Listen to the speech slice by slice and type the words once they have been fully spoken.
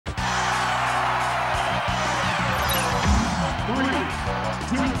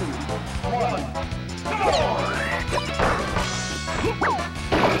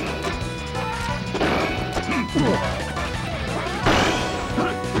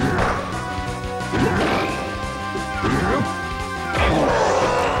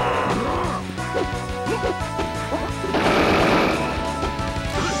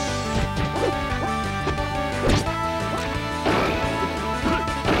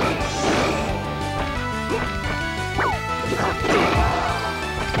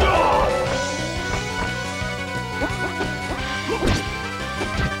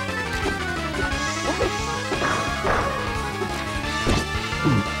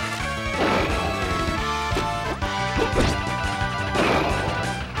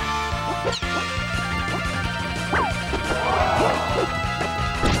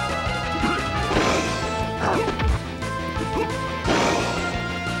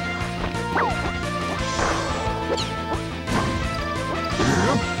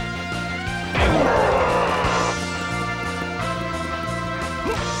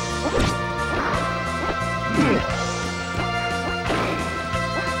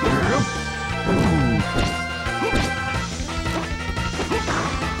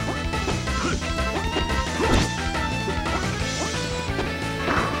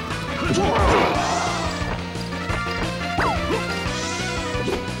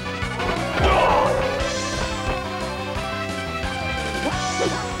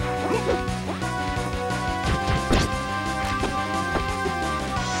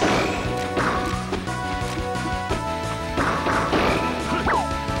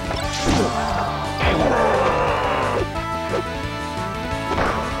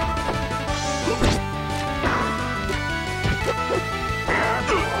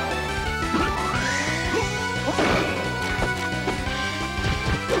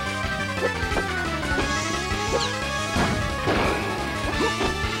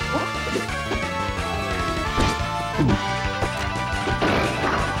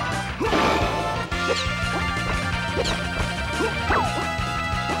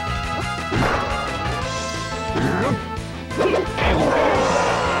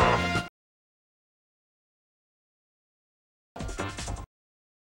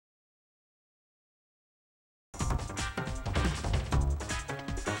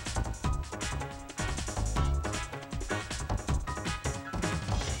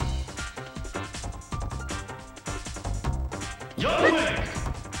Young Link.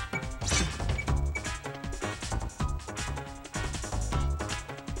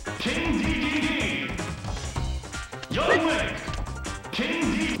 King DDD. Young Link. King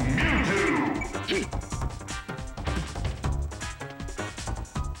D. Mewtwo.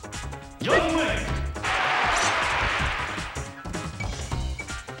 Young Link.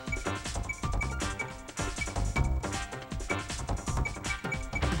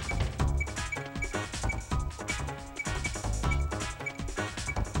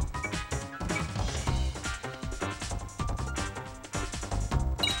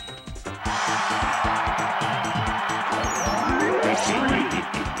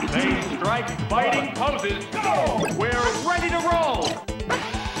 They strike fighting poses. Go! We're ready to roll.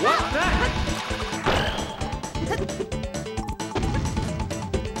 What's next?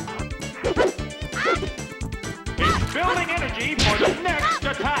 It's building energy for the next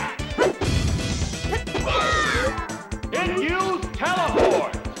attack. It used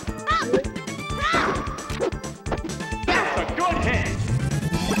teleport. That's a good hit.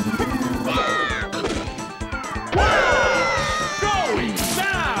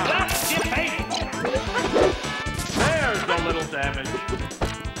 Damage.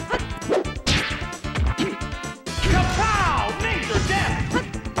 Kapow! Major death!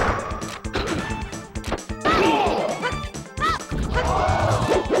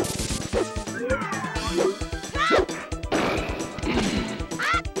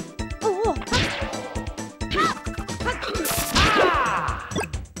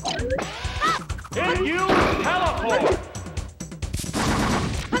 It used teleport!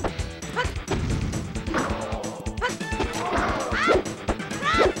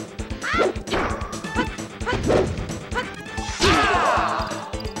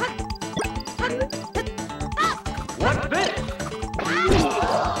 What's this?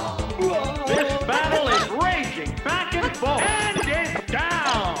 This battle is raging back and forth. And it's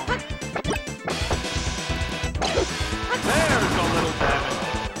down! There's a little damage.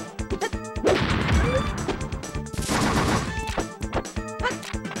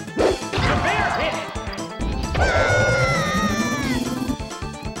 Severe hit!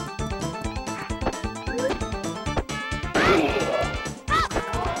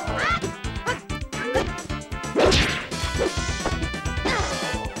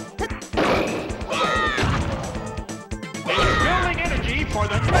 For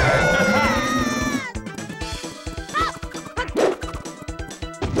the next attack!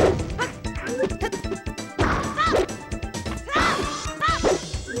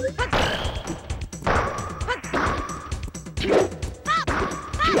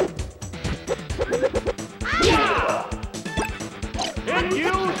 It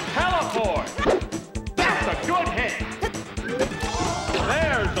used teleport! That's a good hit!